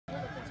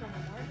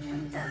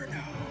Inferno.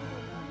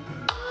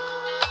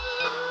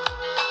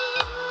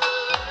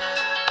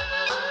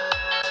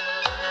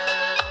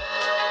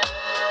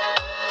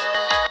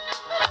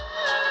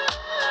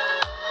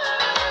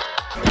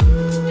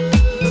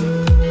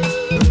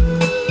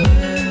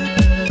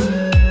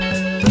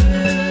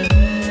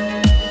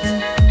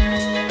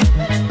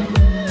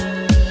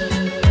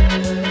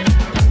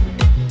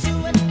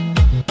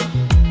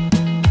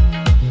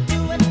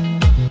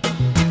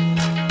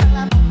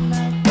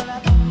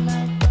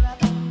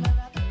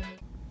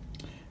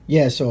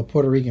 Yeah, so a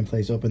Puerto Rican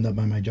place opened up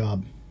by my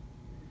job.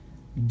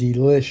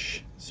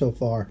 Delish so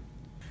far.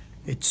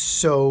 It's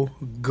so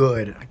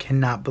good. I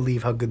cannot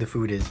believe how good the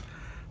food is.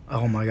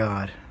 Oh my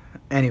god.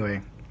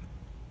 Anyway,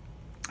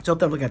 let's hope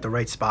that I'm looking at the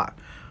right spot.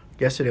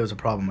 Yesterday was a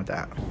problem with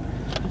that.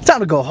 It's time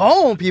to go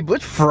home, people.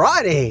 It's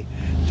Friday.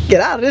 Get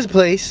out of this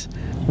place.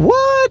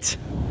 What?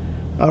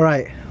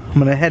 Alright, I'm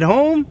gonna head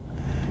home.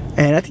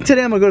 And I think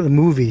today I'm gonna go to the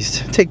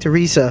movies. Take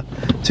Teresa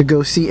to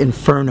go see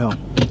Inferno.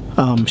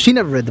 She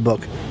never read the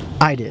book.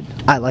 I did.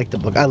 I like the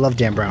book. I love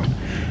Dan Brown.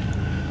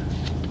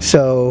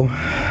 So,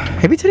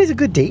 maybe today's a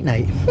good date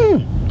night.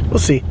 We'll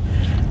see.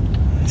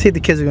 See if the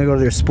kids are going to go to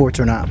their sports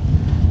or not.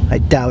 I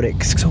doubt it.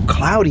 'Cause it's so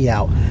cloudy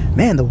out.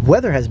 Man, the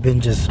weather has been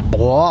just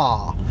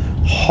blah.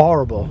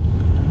 Horrible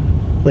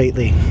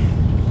lately.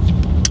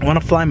 I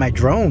want to fly my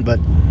drone, but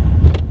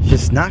it's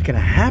just not going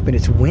to happen.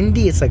 It's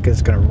windy. It's like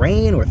it's going to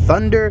rain or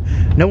thunder.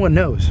 No one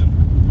knows.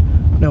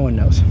 No one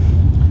knows.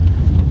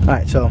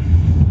 Alright, so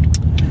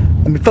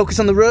let me focus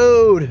on the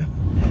road.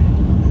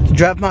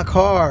 Drive my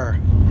car.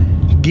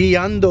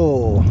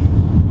 Guiando.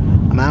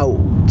 I'm out.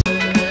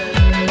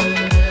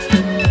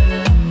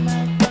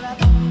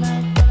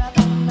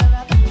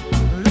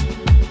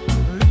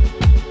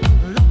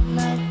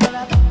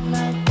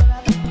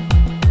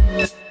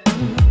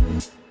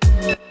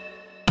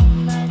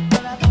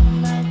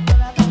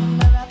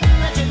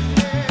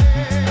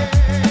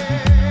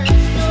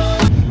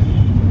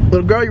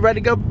 Little girl, you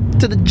ready to go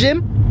to the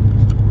gym?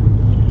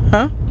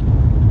 Huh?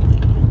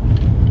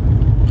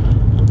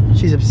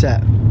 She's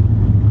upset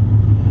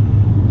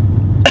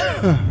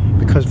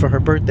because for her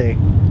birthday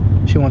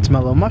she wants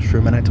mellow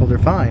mushroom, and I told her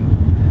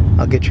fine,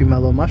 I'll get you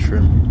mellow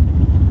mushroom,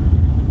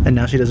 and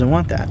now she doesn't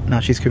want that.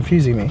 Now she's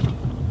confusing me.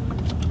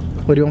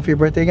 What do you want for your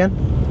birthday again?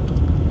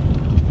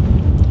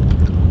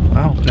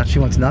 Wow, now she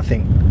wants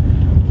nothing.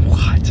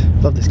 What?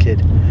 Love this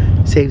kid.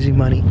 Saves me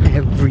money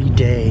every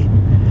day.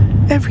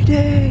 Every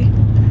day.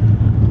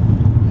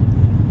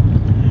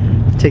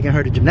 Taking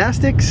her to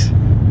gymnastics.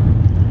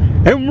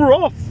 And we're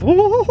off.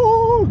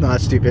 Oh, no,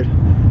 that's stupid.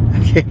 I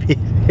can't be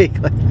fake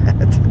like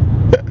that.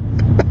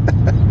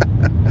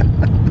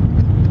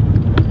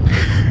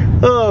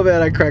 Oh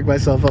man, I crack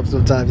myself up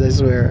sometimes, I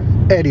swear.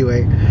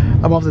 Anyway,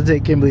 I'm off to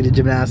take Kimberly to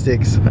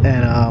gymnastics,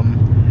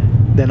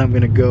 and then I'm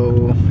gonna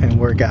go and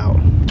work out.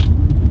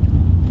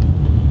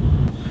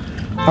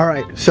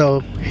 Alright,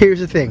 so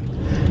here's the thing.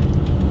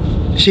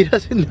 She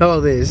doesn't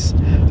know this.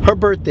 Her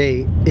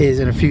birthday is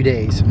in a few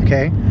days,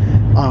 okay?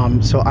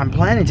 So I'm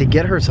planning to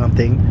get her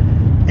something,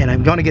 and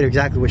I'm gonna get her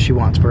exactly what she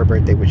wants for her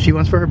birthday. What she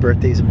wants for her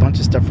birthday is a bunch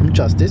of stuff from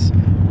Justice,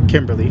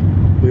 Kimberly,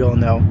 we all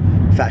know,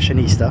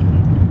 fashionista.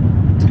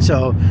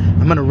 So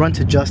I'm gonna run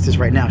to Justice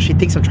right now. She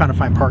thinks I'm trying to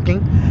find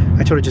parking.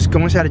 I told her, just go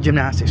inside of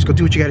gymnastics, go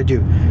do what you gotta do.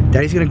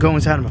 Daddy's gonna go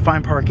inside, I'm gonna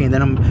find parking, and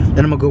then I'm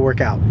gonna go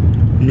work out.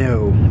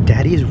 No,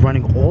 Daddy is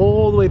running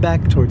all the way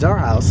back towards our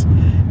house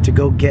to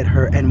go get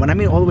her. And when I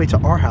mean all the way to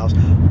our house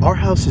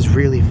is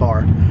really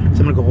far. So I'm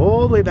gonna go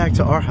all the way back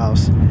to our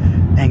house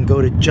and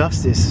go to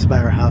Justice by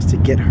our house to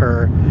get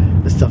her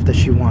the stuff that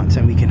she wants,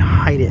 and we can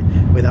hide it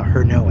without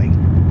her knowing,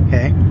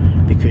 okay?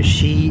 Because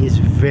she is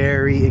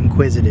very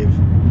inquisitive.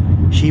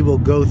 She will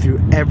go through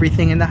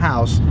everything in the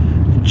house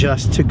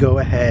just to go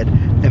ahead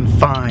and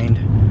find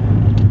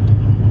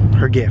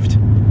her gift.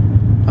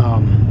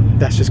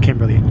 That's just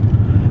Kimberly.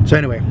 So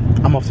anyway,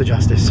 I'm off to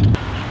Justice.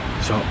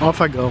 So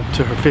off I go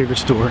to her favorite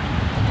store,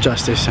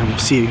 Justice, and we'll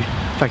see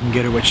if I can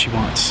get her what she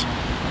wants.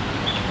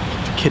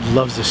 The kid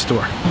loves this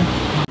store.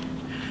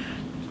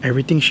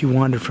 Everything she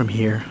wanted from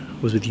here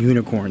was with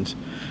unicorns.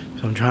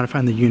 So I'm trying to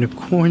find the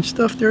unicorn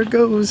stuff. There it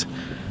goes.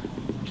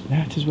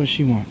 That is what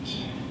she wants.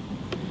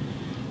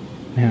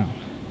 Now,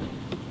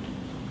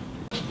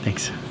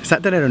 thanks. It's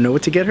not that I don't know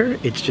what to get her,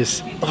 it's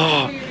just,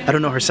 oh, I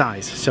don't know her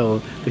size. So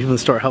the people in the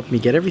store helped me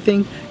get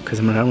everything because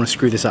I don't want to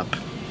screw this up.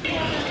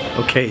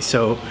 Okay,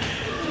 so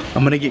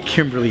I'm gonna get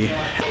Kimberly.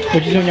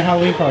 What'd you do on your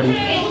Halloween party?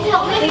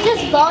 We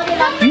just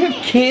voted on. Do you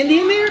have candy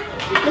in there?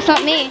 That's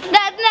not me.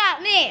 That's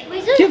not me. Do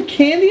you have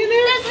candy in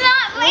there? That's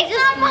not me. We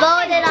just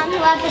voted on who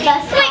had the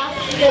best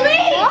costume.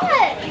 Please.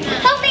 What?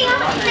 Help me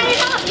out.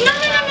 No.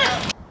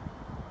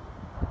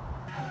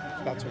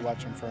 About to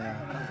watch Inferno.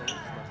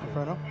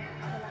 Inferno?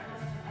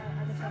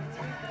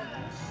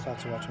 About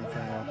to watch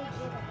Inferno.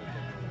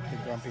 The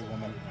grumpy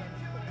woman.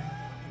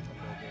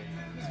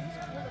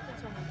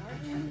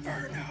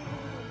 Inferno.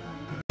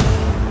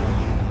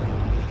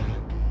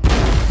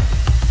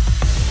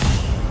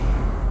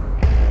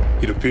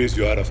 It appears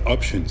you're out of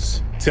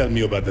options. Tell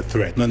me about the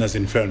threat known as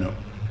Inferno.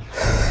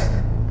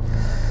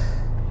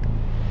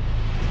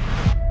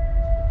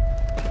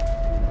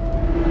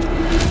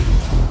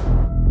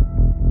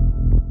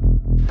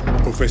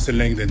 Professor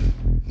Langdon,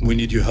 we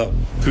need your help.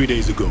 3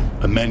 days ago,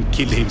 a man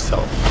killed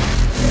himself.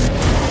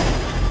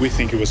 We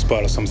think it was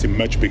part of something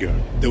much bigger.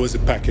 There was a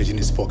package in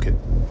his pocket.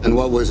 And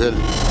what was it?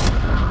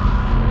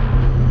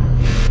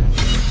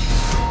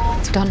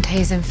 It's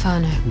Dante's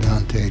Inferno.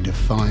 Dante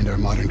defined our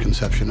modern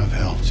conception of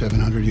hell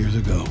 700 years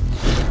ago.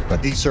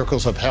 But these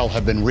circles of hell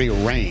have been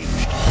rearranged.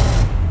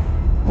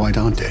 Why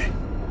Dante?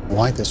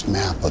 Why this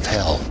map of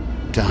hell?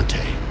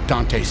 Dante.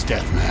 Dante's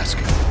death mask.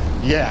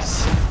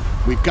 Yes.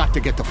 We've got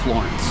to get to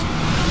Florence.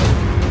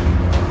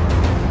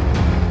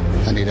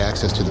 I need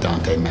access to the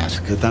Dante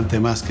mask. The Dante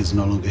mask is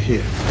no longer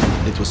here.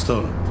 It was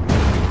stolen.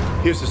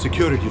 Here's the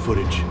security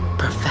footage.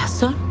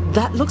 Professor?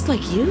 That looks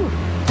like you.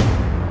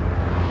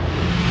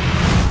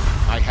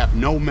 I have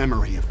no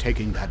memory of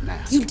taking that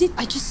mask. You did.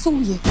 I just saw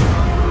you.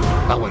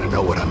 I want to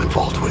know what I'm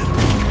involved with.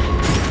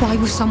 Why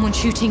was someone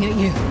shooting at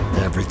you?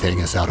 Everything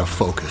is out of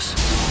focus.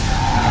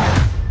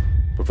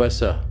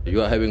 Professor,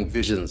 you are having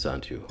visions,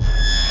 aren't you?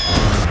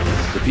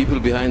 The people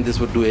behind this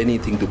would do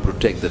anything to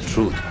protect the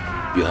truth.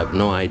 You have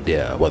no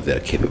idea what they're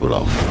capable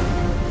of.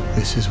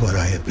 This is what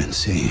I have been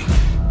seeing.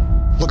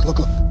 Look, look,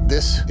 look.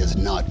 This is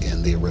not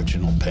in the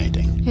original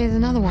painting. Here's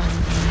another one.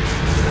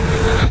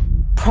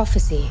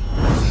 Prophecy.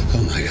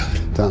 Oh my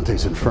God.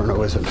 Dante's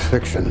Inferno isn't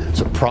fiction,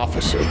 it's a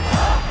prophecy.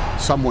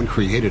 Someone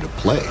created a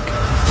plague.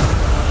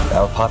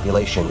 Our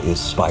population is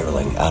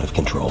spiraling out of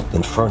control.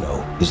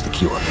 Inferno is the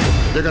cure.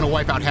 They're gonna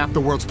wipe out half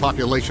the world's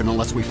population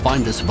unless we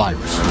find this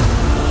virus.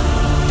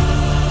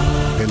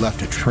 They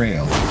left a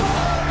trail.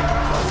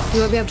 You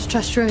won't be able to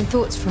trust your own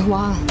thoughts for a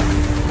while.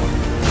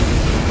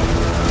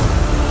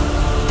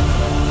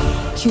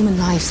 Human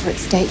lives are at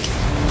stake.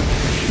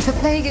 If a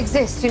plague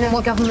exists, you know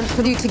what governments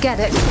will do to get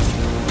it.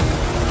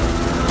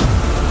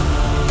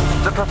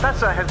 The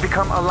professor has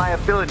become a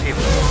liability.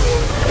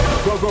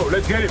 Go,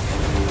 let's get him.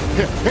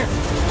 Here.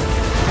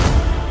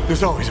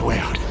 There's always a way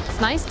out. It's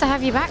nice to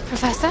have you back,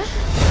 Professor.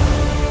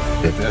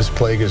 If this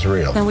plague is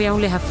real, Then we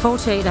only have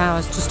 48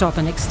 hours to stop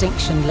an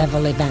extinction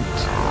level event.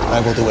 I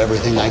will do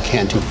everything I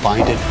can to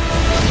find it.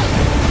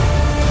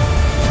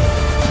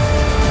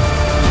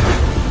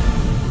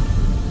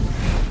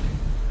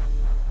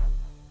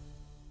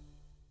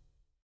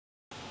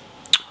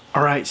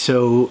 All right,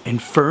 so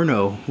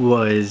Inferno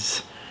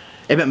was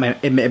it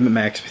met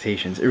my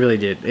expectations. It really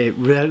did. It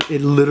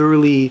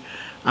literally,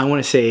 I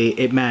want to say,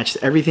 it matched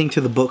everything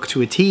to the book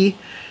to a T.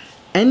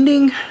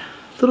 Ending a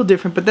little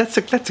different, but that's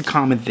a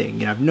common thing.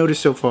 You know, I've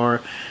noticed so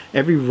far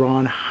every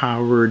Ron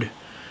Howard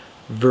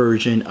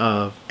version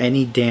of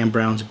any Dan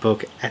Brown's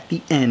book, at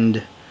the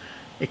end,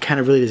 it kind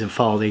of really doesn't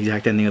follow the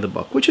exact ending of the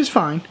book, which is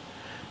fine.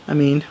 I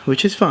mean,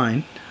 which is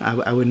fine.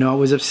 I would know I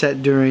was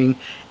upset during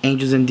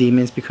Angels and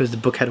Demons because the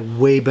book had a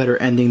way better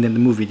ending than the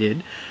movie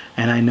did.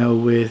 And I know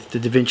with the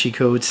Da Vinci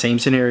Code, same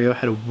scenario,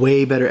 had a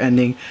way better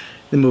ending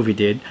than the movie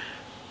did.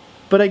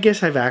 But I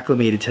guess I've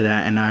acclimated to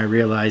that, and I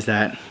realized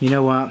that, you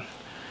know what?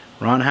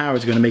 Ron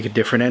Howard's going to make a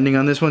different ending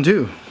on this one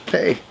too.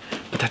 Hey,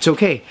 but that's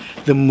okay.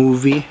 The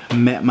movie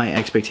met my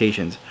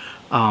expectations.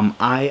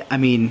 I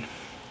mean,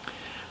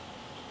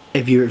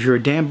 if you're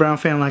a Dan Brown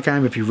fan like I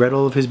am, if you read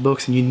all of his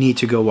books, and you need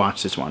to go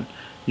watch this one.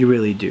 You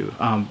really do.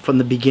 From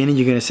the beginning,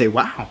 you're going to say,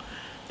 wow,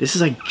 this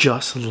is like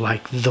just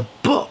like the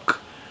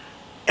book.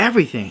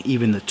 Everything,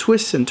 even the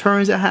twists and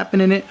turns that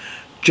happen in it,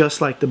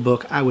 just like the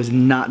book. I was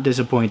not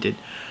disappointed.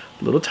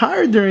 A little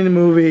tired during the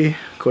movie,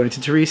 according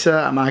to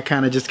Teresa. I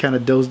kind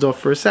of dozed off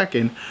for a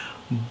second,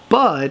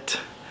 but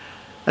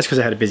that's because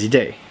I had a busy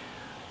day,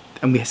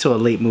 and we saw a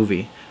late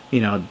movie.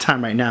 You know, the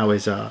time right now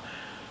is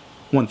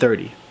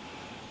 1:30,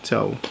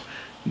 so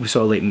we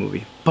saw a late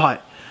movie.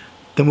 But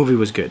the movie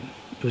was good.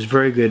 It was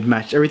very good.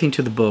 Matched everything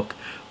to the book.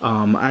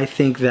 I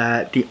think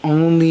that the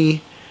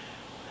only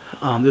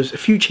there's a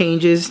few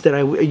changes that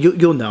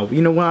you'll know.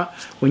 You know what?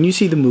 When you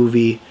see the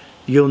movie,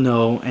 you'll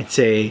know and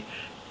say,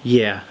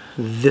 yeah,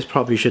 this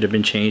probably should have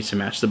been changed to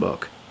match the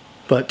book.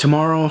 But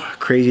tomorrow,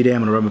 crazy day,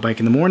 I'm gonna ride my bike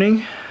in the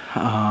morning.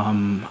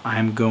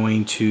 I'm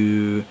going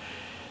to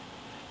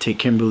take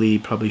Kimberly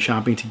probably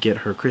shopping to get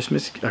her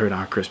Christmas, or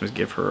not Christmas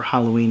gift, her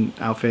Halloween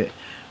outfit.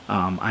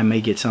 I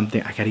may get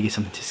something. I gotta get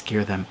something to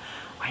scare them.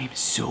 I am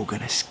so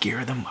gonna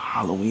scare them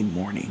Halloween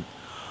morning.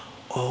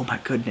 Oh my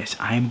goodness,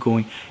 I am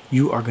going,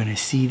 you are gonna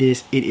see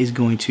this. It is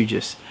going to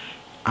just,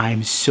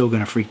 I'm so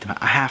gonna freak them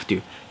out. I have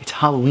to. It's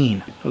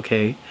Halloween,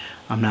 okay?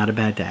 I'm not a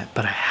bad dad,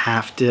 but I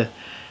have to,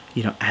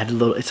 you know, add a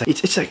little,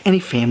 it's like any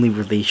family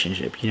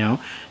relationship, you know?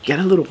 Get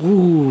a little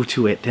ooh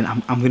to it, then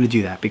I'm gonna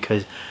do that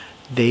because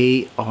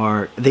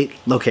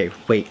okay,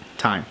 wait,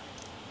 time.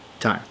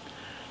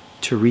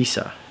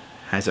 Teresa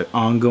has an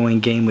ongoing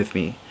game with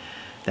me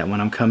that when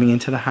I'm coming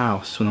into the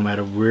house, so no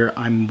matter where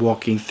I'm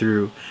walking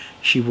through,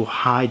 she will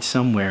hide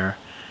somewhere,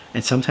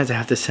 and sometimes I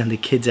have to send the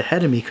kids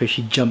ahead of me because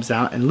she jumps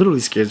out and literally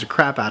scares the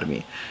crap out of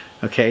me.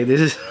 Okay, this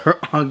is her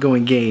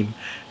ongoing game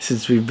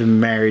since we've been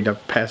married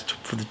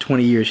for the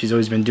 20 years. She's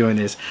always been doing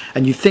this,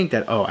 and you think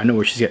that, oh, I know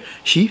where she's going.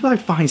 She like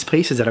finds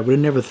places that I would have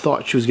never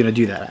thought she was gonna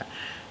do that at,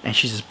 and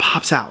she just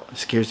pops out and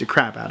scares the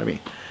crap out of me.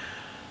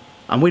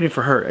 I'm waiting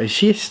for her, and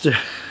she has to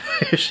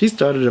if she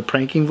started a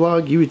pranking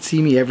vlog, you would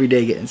see me every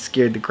day getting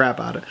scared the crap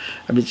out of.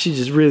 I mean, she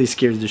just really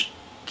scares the.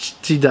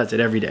 She does it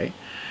every day.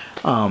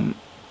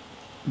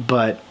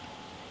 But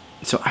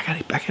so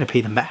I gotta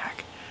pay them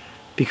back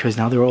because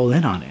now they're all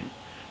in on it.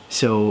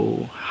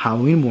 So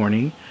Halloween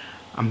morning,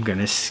 I'm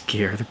gonna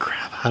scare the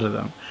crap out of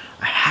them.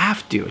 I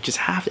have to. I just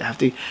have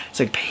to. It's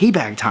like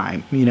payback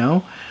time, you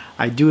know.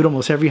 I do it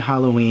almost every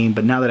Halloween,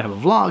 but now that I have a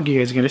vlog, you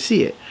guys are gonna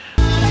see it.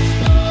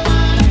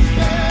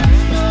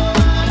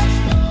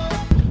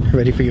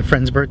 Ready for your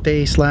friend's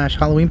birthday /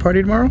 Halloween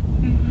party tomorrow?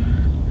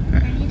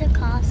 I need a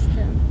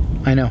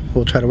costume. I know.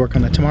 We'll try to work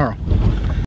on that tomorrow.